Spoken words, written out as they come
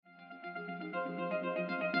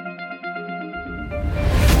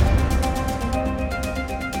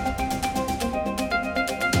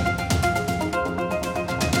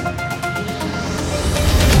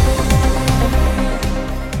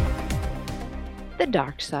The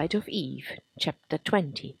Dark Side of Eve, Chapter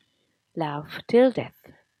 20. Love Till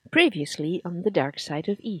Death. Previously on The Dark Side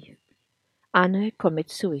of Eve. Anne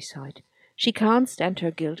commits suicide. She can't stand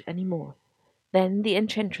her guilt anymore. Then the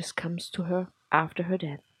enchantress comes to her after her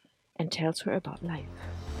death and tells her about life.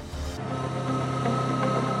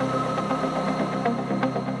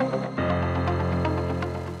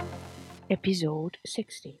 Episode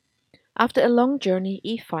 60. After a long journey,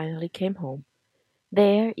 Eve finally came home.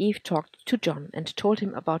 There, Eve talked to John and told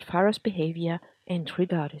him about Farah's behavior and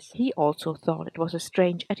regardless. He also thought it was a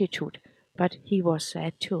strange attitude, but he was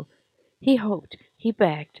sad too. He hoped, he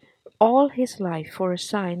begged, all his life for a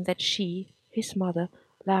sign that she, his mother,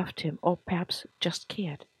 loved him or perhaps just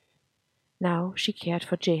cared. Now she cared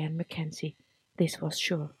for J.N. Mackenzie. This was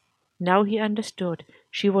sure. Now he understood.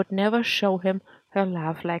 She would never show him her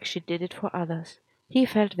love like she did it for others. He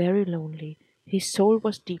felt very lonely. His soul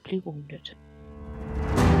was deeply wounded.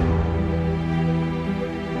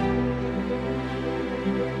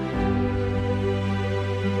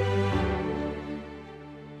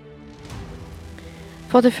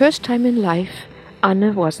 For the first time in life,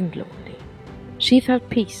 Anne wasn't lonely. She felt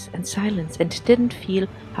peace and silence and didn't feel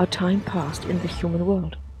how time passed in the human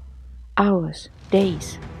world. Hours,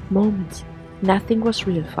 days, moments, nothing was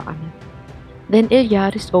real for Anne. Then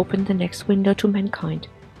Iliadis opened the next window to mankind,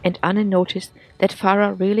 and Anne noticed that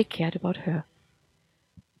Farah really cared about her.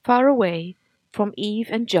 Far away from Eve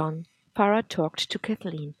and John, Farah talked to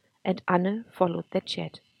Kathleen, and Anne followed their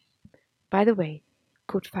chat. By the way,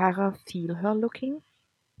 could Farah feel her looking?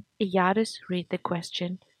 Iliadis read the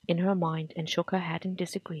question in her mind and shook her head in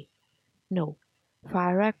disagreement. No,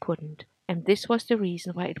 Farah couldn't, and this was the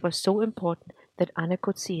reason why it was so important that Anne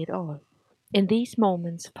could see it all. In these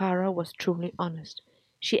moments, Farah was truly honest.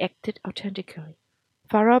 She acted authentically.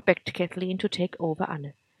 Farah begged Kathleen to take over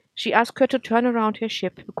Anne. She asked her to turn around her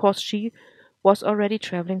ship because she was already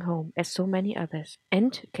traveling home, as so many others,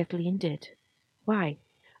 and Kathleen did. Why?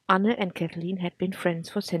 Anne and Kathleen had been friends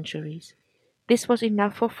for centuries. This was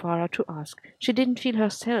enough for Farah to ask. She didn't feel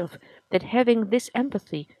herself that having this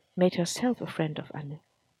empathy made herself a friend of Anne.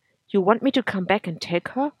 You want me to come back and take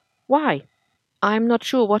her? Why? I'm not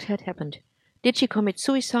sure what had happened. Did she commit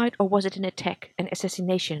suicide or was it an attack, an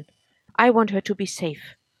assassination? I want her to be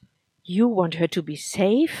safe. You want her to be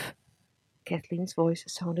safe? Kathleen's voice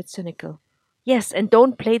sounded cynical. Yes, and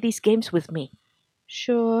don't play these games with me.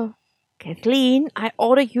 Sure. Kathleen, I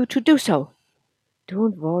order you to do so.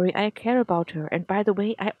 Don't worry, I care about her, and by the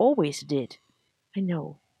way, I always did. I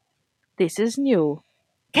know. This is new.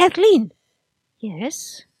 Kathleen!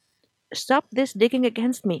 Yes? Stop this digging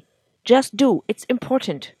against me. Just do. It's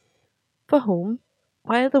important. For whom?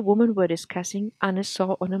 While the women were discussing, Anne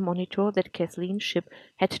saw on a monitor that Kathleen's ship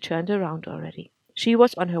had turned around already. She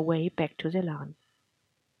was on her way back to the lawn.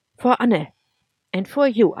 For Anne. And for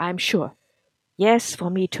you, I'm sure. Yes, for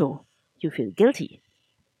me too. You feel guilty.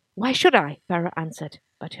 Why should I? Farah answered,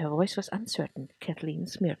 but her voice was uncertain. Kathleen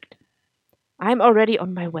smirked. I'm already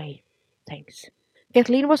on my way. Thanks.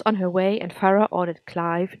 Kathleen was on her way, and Farah ordered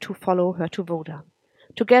Clive to follow her to Voda.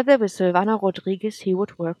 Together with Silvana Rodriguez, he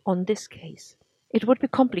would work on this case. It would be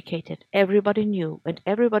complicated, everybody knew, and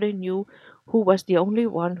everybody knew who was the only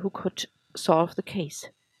one who could solve the case.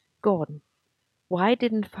 Gordon. Why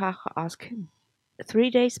didn't Farah ask him? 3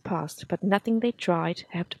 days passed, but nothing they tried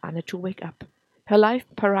helped Anne to wake up. Her life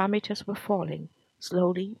parameters were falling,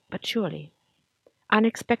 slowly but surely.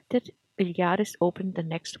 Unexpected, Iliadis opened the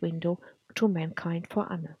next window to mankind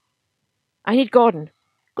for Anne. I need Gordon.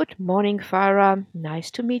 Good morning, Farah.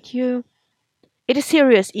 Nice to meet you. It is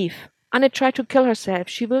serious, Eve. Anne tried to kill herself.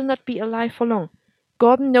 She will not be alive for long.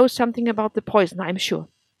 Gordon knows something about the poison, I'm sure.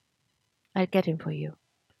 I'll get him for you.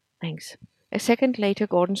 Thanks. A second later,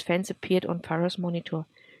 Gordon's face appeared on Farah's monitor.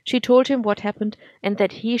 She told him what happened and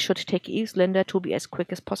that he should take Eve's Linder to be as quick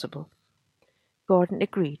as possible. Gordon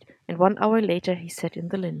agreed, and 1 hour later he sat in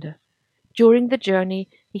the Linder. During the journey,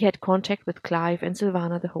 he had contact with Clive and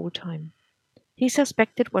Silvana the whole time. He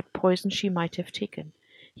suspected what poison she might have taken.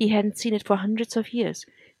 He hadn't seen it for hundreds of years.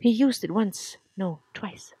 He used it once, no,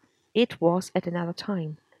 twice. It was at another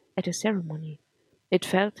time, at a ceremony. It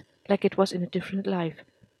felt like it was in a different life,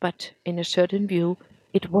 but in a certain view,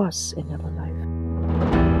 it was another life.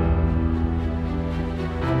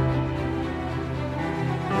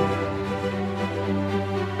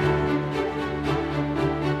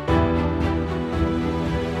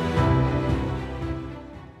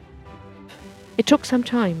 It took some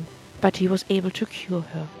time, but he was able to cure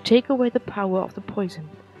her, take away the power of the poison.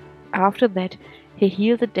 After that, he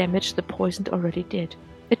healed the damage the poison already did.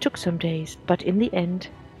 It took some days, but in the end,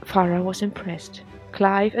 Farah was impressed.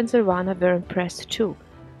 Clive and Silvana were impressed too.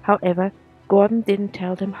 However, Gordon didn't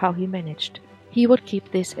tell them how he managed. He would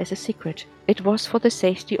keep this as a secret. It was for the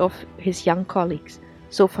safety of his young colleagues,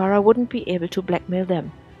 so Farah wouldn't be able to blackmail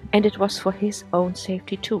them, and it was for his own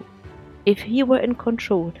safety too. If he were in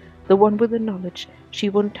control, the one with the knowledge, she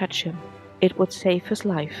wouldn't touch him. It would save his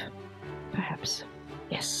life. Perhaps.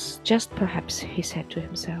 Yes, just perhaps, he said to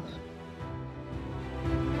himself.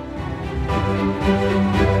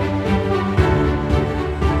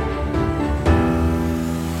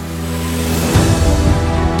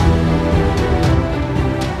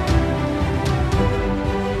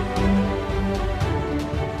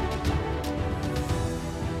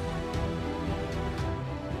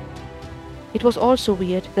 It was also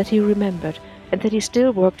weird that he remembered, and that he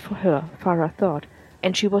still worked for her, Farah thought,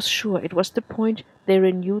 and she was sure it was the point they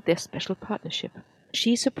renewed their special partnership.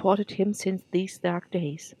 She supported him since these dark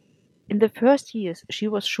days. In the first years she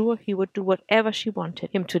was sure he would do whatever she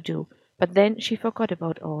wanted him to do, but then she forgot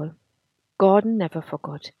about all. Gordon never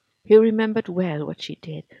forgot. He remembered well what she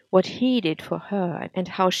did, what he did for her, and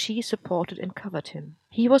how she supported and covered him.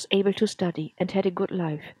 He was able to study and had a good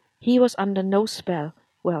life. He was under no spell,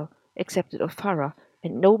 well, except that of Farah,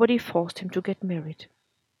 and nobody forced him to get married.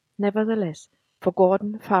 Nevertheless, for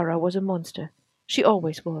Gordon, Farah was a monster. She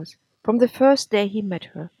always was, from the first day he met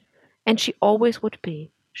her. And she always would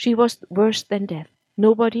be. She was worse than death.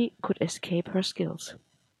 Nobody could escape her skills.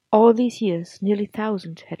 All these years, nearly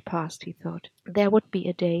 1,000, had passed, he thought. There would be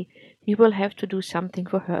a day he will have to do something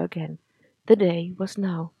for her again. The day was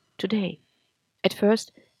now, today. At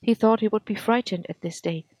first he thought he would be frightened at this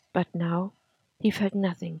day, but now he felt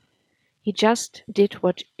nothing. He just did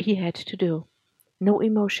what he had to do. No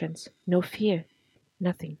emotions, no fear,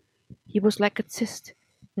 nothing. He was like a cyst,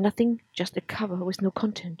 nothing, just a cover with no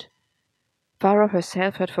content. Farah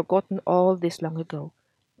herself had forgotten all this long ago.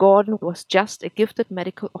 Gordon was just a gifted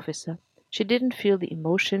medical officer. She didn't feel the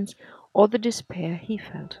emotions or the despair he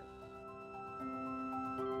felt.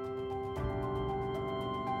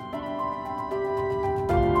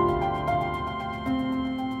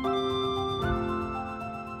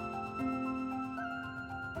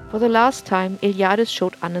 For the last time, Iliadis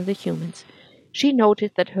showed Anna the humans. She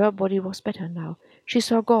noticed that her body was better now. She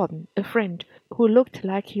saw Gordon, a friend, who looked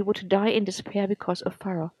like he would die in despair because of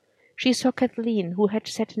Farah. She saw Kathleen, who had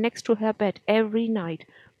sat next to her bed every night,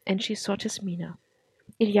 and she saw Tasmina.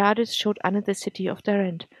 Iliadis showed Anna the city of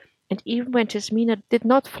Darent, and even when Tasmina did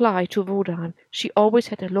not fly to Vodan, she always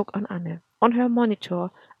had a look on Anna. On her monitor,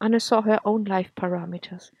 Anna saw her own life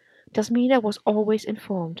parameters. Tasmina was always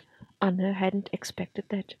informed. Anna hadn't expected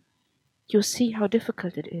that. You see how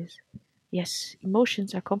difficult it is. Yes,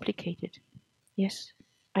 emotions are complicated. Yes,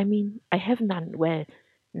 I mean, I have none. Well,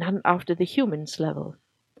 none after the humans level.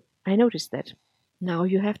 I noticed that. Now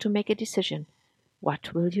you have to make a decision.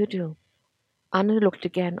 What will you do? Anna looked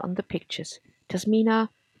again on the pictures. Tasmina,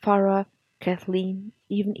 Farah, Kathleen,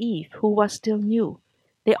 even Eve, who was still new.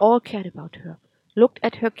 They all cared about her, looked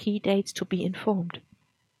at her key dates to be informed.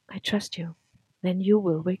 I trust you. Then you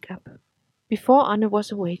will wake up. Before Anna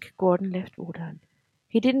was awake, Gordon left Wodan.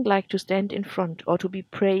 He didn't like to stand in front or to be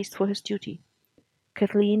praised for his duty.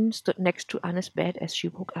 Kathleen stood next to Anna's bed as she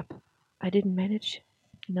woke up. I didn't manage?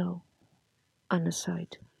 No. Anna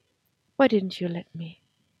sighed. Why didn't you let me?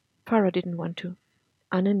 Farah didn't want to.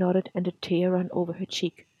 Anna nodded and a tear ran over her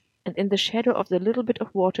cheek, and in the shadow of the little bit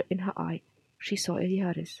of water in her eye, she saw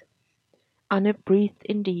Eliadis. Anna breathed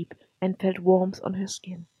in deep and felt warmth on her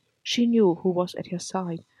skin. She knew who was at her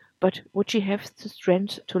side, but would she have the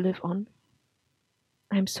strength to live on?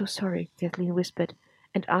 I'm so sorry, Kathleen whispered,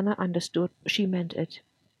 and Anna understood she meant it.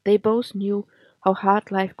 They both knew how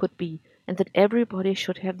hard life could be, and that everybody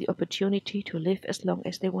should have the opportunity to live as long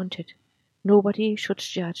as they wanted. Nobody should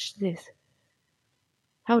judge this.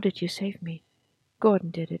 How did you save me?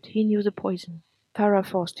 Gordon did it. He knew the poison. Farah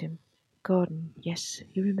forced him. Gordon, yes,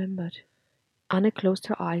 he remembered. Anna closed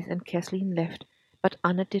her eyes and Kathleen left, but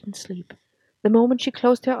Anna didn't sleep. The moment she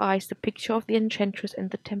closed her eyes, the picture of the enchantress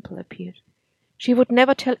and the temple appeared. She would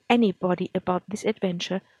never tell anybody about this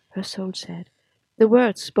adventure, her soul said. The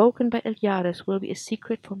words spoken by Eliades will be a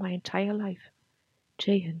secret for my entire life.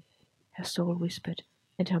 Jehan, her soul whispered,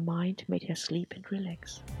 and her mind made her sleep and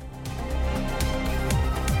relax.